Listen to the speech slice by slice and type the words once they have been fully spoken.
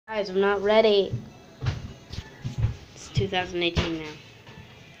Guys, I'm not ready. It's 2018 now.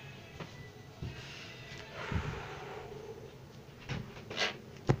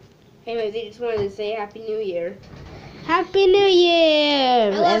 Anyways, I just wanted to say Happy New Year. Happy New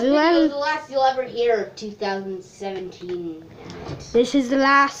Year, everyone. This is the last you'll ever hear of 2017. This is the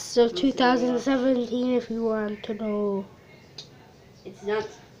last of 2017, if you want to know. It's not.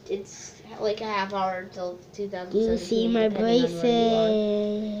 It's like a half hour till 2017. Do you see my braces?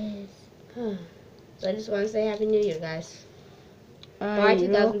 So I just want to say Happy New Year, guys. I Bye,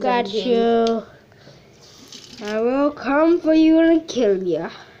 look at 2017. you. I will come for you and kill you.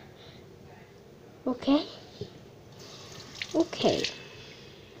 Okay? Okay.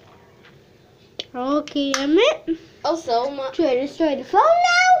 Okay, Emmett. Also, Try to destroy the phone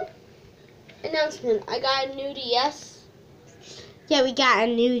now. announcement. I got a new DS. Yeah, we got a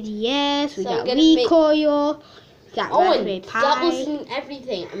new DS. We So got I'm gonna recoil. We got Raspberry Owen, stop Pi. listening to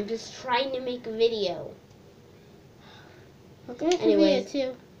everything. I'm just trying to make a video. Okay, Anyways.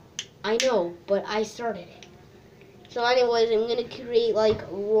 too. I know, but I started it. So anyways, I'm gonna create like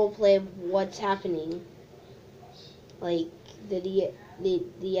a role play of what's happening. Like the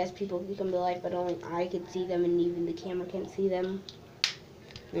DS people can come to life, but only I could see them, and even the camera can't see them.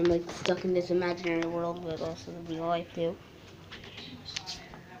 And I'm like stuck in this imaginary world, but also the real life too.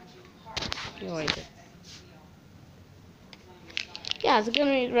 Anyways. Yeah, it's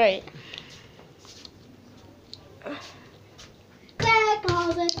gonna be right. There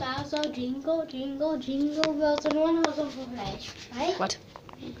goes a bell, so jingle, jingle, jingle bells, and one was over play. Right? What?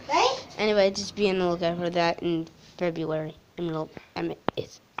 Right? Anyway, just be on the lookout for that in February.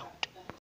 It's